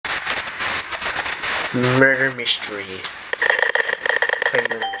Murder mystery. Playing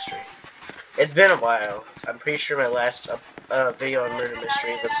murder mystery. It's been a while. I'm pretty sure my last video on murder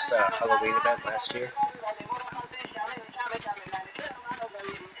mystery was the Halloween event last year.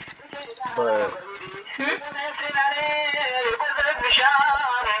 But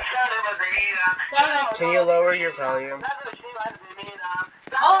can you lower your volume?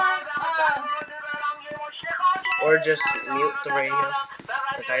 Or just mute the radio,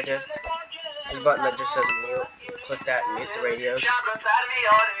 like I did. There's a button that just says mute. Click that and mute the radios.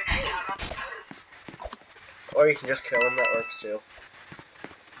 Or you can just kill them, that works too.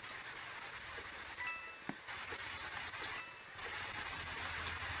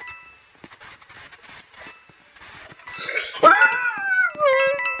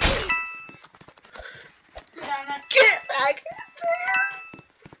 Get back in there!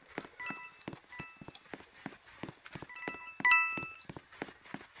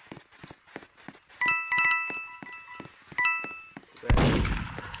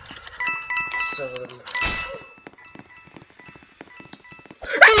 So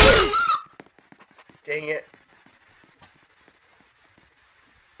dang it.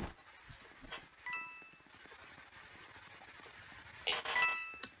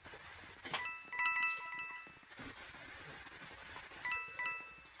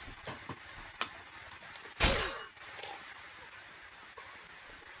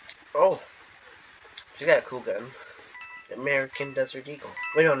 Oh, she got a cool gun. American Desert Eagle.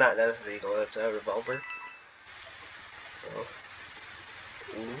 Wait, no, not Desert Eagle. It's a revolver. Oh.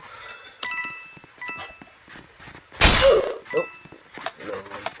 Ooh. Oh. No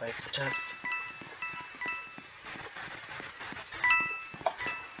one bites the chest.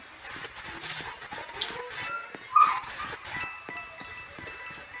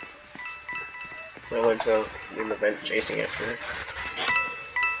 I'm going to go in the vent chasing it for.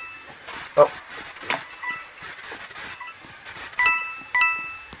 Oh.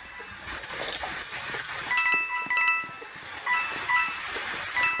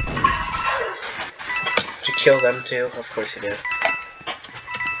 Did you kill them too? Of course you did.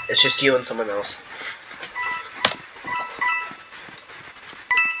 It's just you and someone else.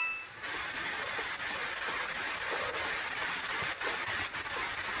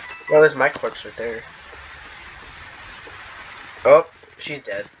 Well, there's my corpse right there. Oh, she's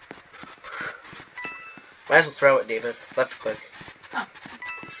dead. Might as well throw it, David. Left click. Oh.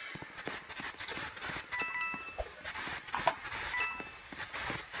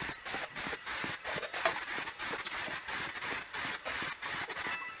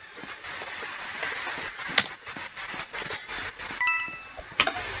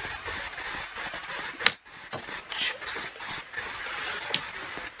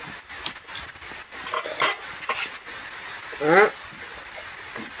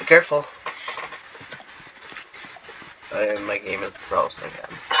 Be careful. And my game is frozen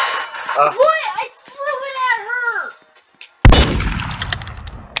again. What? I threw it at her!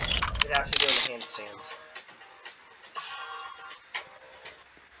 It actually doing the handstands.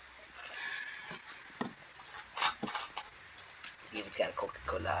 David's got a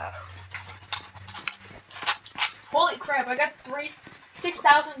Coca-Cola. Holy crap, I got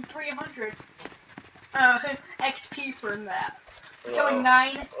 6,300 XP from that. Killing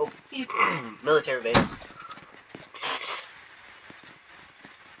 9 people. Military base.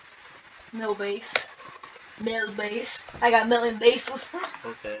 Mill base. Mill base. I got million bases.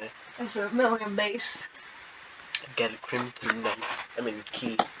 Okay. It's a million base. I got a crimson knife. I mean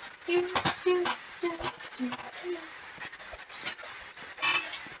key.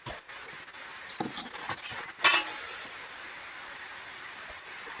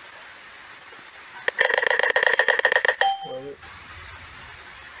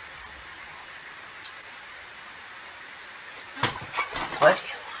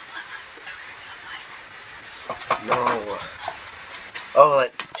 What? No. Oh,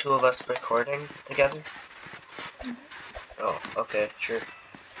 like 2 of us recording together? Mm-hmm. Oh, okay, sure.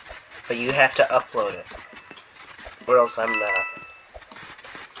 But you have to upload it. Or else I'm not.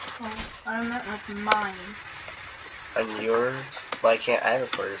 Oh, I'm not like mine. On yours? Why can't I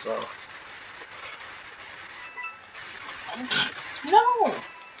record as well? No!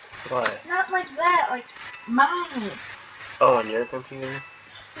 Why? Not like that, like mine. Oh, on your computer?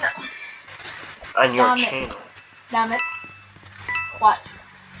 No. On your Damn it. channel. Damn it. What?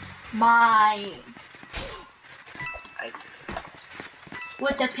 Mine.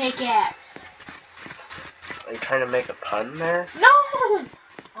 With the pickaxe. Are you trying to make a pun there? No!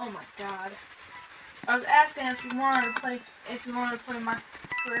 Oh my god. I was asking if you wanted to play, if you wanted to play my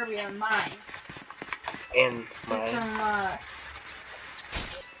Caribbean on mine. And Get mine. some,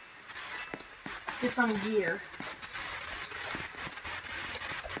 get some gear.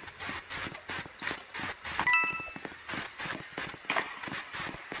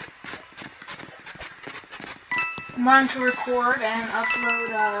 I'm on to record and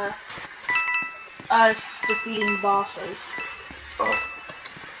upload us defeating bosses. Oh.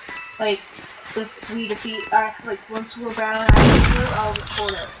 Like, if we defeat, like, once we're battling Iron, I'll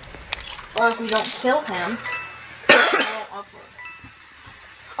record it. Or if we don't kill him, I won't upload.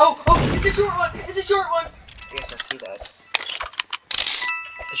 Oh, it's a short one! It's a short one! Yes, I see that.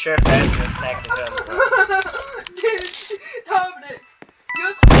 The sheriff died from a snack the gun. Dude, Dominic, you know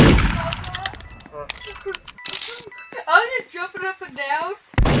what's about that? Huh. I was just jumping up and down,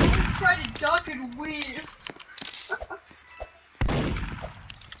 and then trying to duck and weave.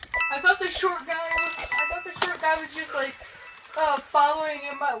 I thought the short guy was just like following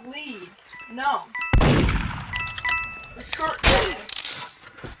in my lead. No. The short guy.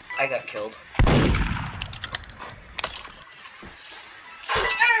 I got killed.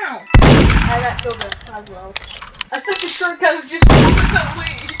 Ow! I got killed as well. I thought the short guy was just following my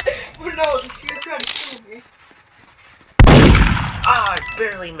lead. But no, she was trying to kill me. Ah, I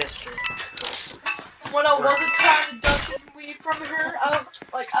barely missed her. When I wasn't trying to duck and weave from her, I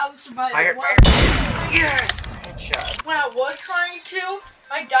was surviving. Fire, fire. Yes! Headshot. When I was trying to,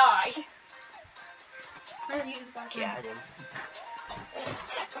 I died. I'm gonna use the bathroom. Got him.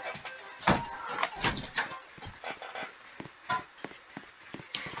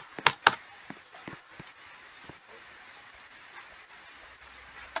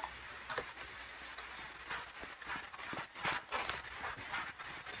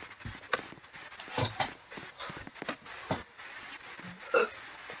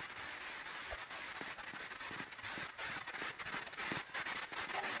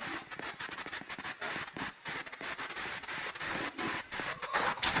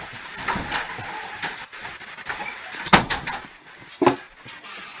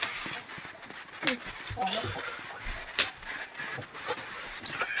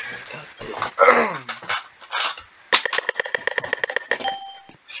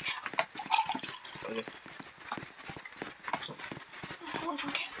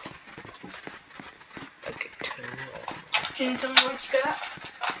 Can you tell me what you got?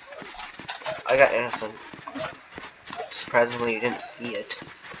 I got innocent. Surprisingly, you didn't see it.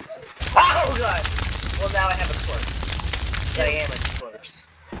 Oh god! Well, now I have a corpse. I am a corpse.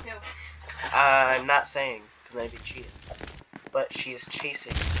 Yeah. I'm not saying, because I'd be cheating. But she is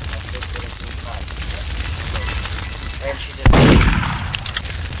chasing. And she did.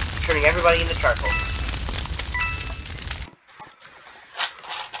 Turning everybody into charcoal.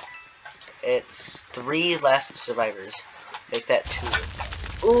 It's 3 last survivors. Make that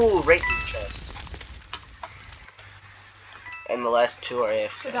 2. Ooh, right in the chest. And the last 2 are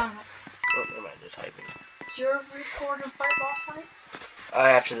AFK. Good on it. Oh, never mind, just typing. Do you ever record and fight boss fights?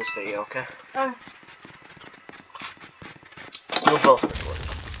 After this video, okay? Oh. We'll both record.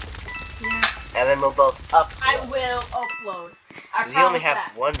 Yeah. And then we'll both upload. I will upload. I promise You only have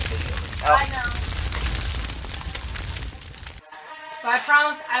that. 1 video. I know. But I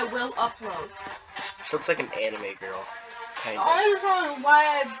promise I will upload. She looks like an anime girl. Kind The of. only reason why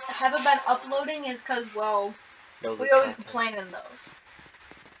I haven't been uploading is because, well, No, we always complain in those.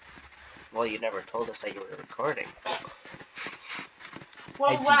 Well, you never told us that you were recording.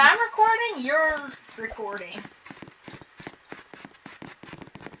 Well, when I'm recording, you're recording.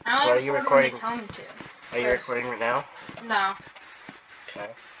 So are you recording? Tell me to. Are you recording right now? No. Okay.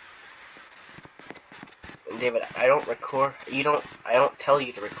 And David, I don't record. I don't tell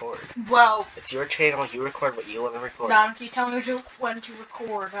you to record. Well, It's your channel. You record what you want to record. Don, if you tell me when to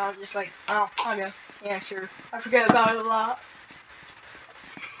record, I'll just like, oh, okay. Yeah, sure. I forget about it a lot.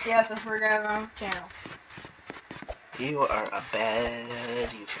 Yes, I forgot about my channel. You are a bad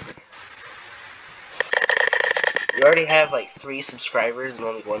YouTuber. You already have like 3 subscribers and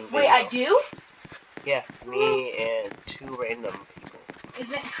only 1 video. Wait, I do? Yeah, me and 2 random people.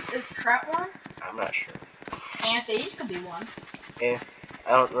 Is Trent one? I'm not sure. Anastasia could be one. Yeah,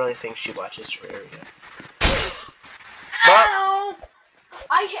 I don't really think she watches Terraria. Ow!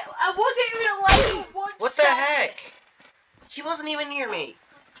 I wasn't even like 1 What the second. heck? He wasn't even near me.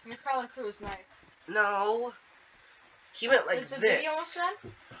 You probably threw his knife. No. He went like Is the this. video almost done?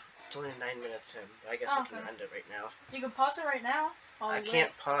 It's only 9 minutes in. I guess Oh, I can okay. end it right now. You can pause it right now. I you can't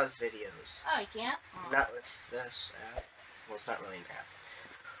wait. pause videos. Oh, you can't? Oh. Not with this app. Well, it's not really an app.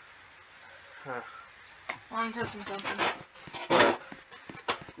 Huh. I'm testing something.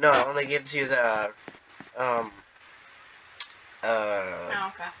 No, it only gives you the Oh,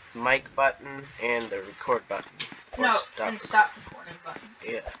 okay. mic button and the record button. Or No, stop and stop recording button.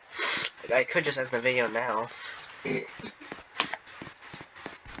 Yeah. Like, I could just end the video now.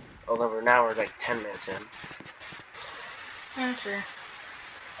 Although now we're like 10 minutes in. I'm sure.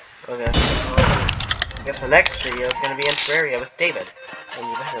 Okay. I guess the next video is gonna be in Terraria with David. And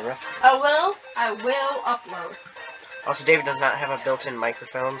you better run. I will upload. Also, David does not have a built-in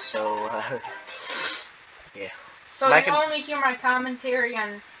microphone, so yeah. So you only hear my commentary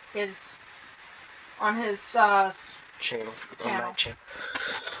on his channel. On my channel.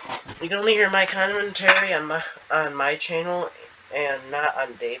 You can only hear my commentary on my channel and not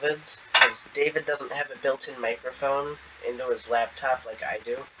on David's, because David doesn't have a built-in microphone into his laptop like I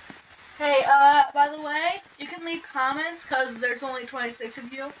do. Hey, by the way, you can leave comments because there's only 26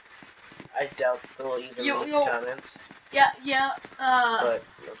 of you. I doubt they'll even leave comments. Yeah. But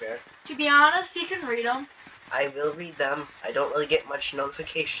okay. To be honest, you can read them. I will read them. I don't really get much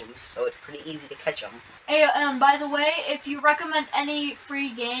notifications, so it's pretty easy to catch them. Hey, by the way, if you recommend any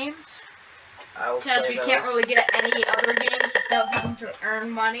free games, because we can't really get any other games without having to earn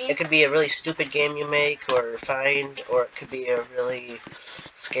money. It could be a really stupid game you make or find, or it could be a really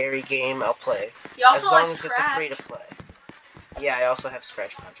scary game. I'll play. You also as long like as Scratch. it's free to play. Yeah, I also have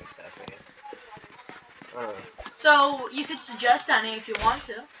Scratch projects that I made. So you could suggest any if you want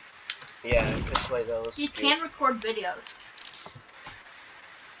to. Yeah, I could play those. He can record videos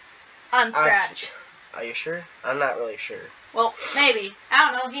on Scratch. Are you sure? I'm not really sure. Well, maybe.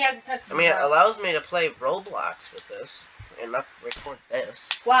 I don't know. He hasn't tested it. I mean, it allows me to play Roblox with this and not record this.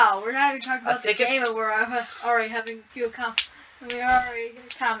 Wow, we're not even talking about the game, and we're already having a few we're already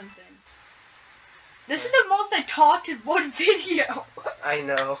commenting. This is the most I talked in one video. I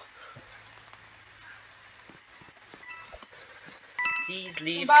know. Please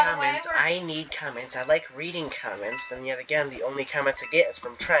leave comments. I need comments. I like reading comments. And yet again, the only comments I get is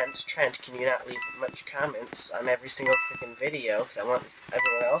from Trent. Trent, can you not leave much comments on every single freaking video? Because I want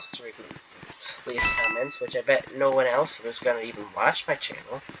everyone else to leave comments, which I bet no one else is going to even watch my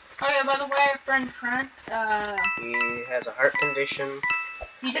channel. Oh yeah, by the way, our friend Trent, he has a heart condition.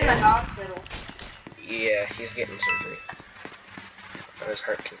 He's in the hospital. Yeah, he's getting surgery. On his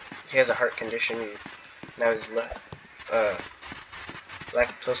heart. He has a heart condition. Now he's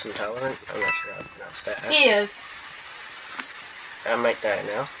lactose intolerant? I'm not sure how to pronounce that. He is. I might die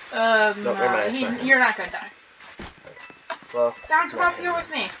now. No, you're not gonna die. Well, John's come up here with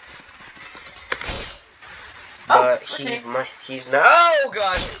me. But he's no. Oh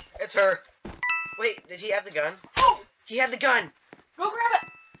gosh, it's her. Wait, did he have the gun? Oh, he had the gun. Go grab it.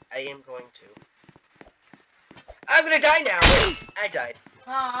 I am going to. I'm gonna die now. I died.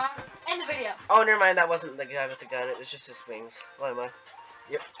 End the video. Oh, never mind. That wasn't the guy with the gun. It was just his wings. What am I?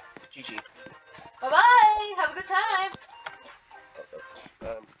 Yep. GG. Bye-bye. Have a good time.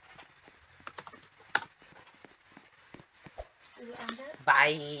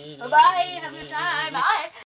 Bye. Bye-bye. Have a good time. Bye.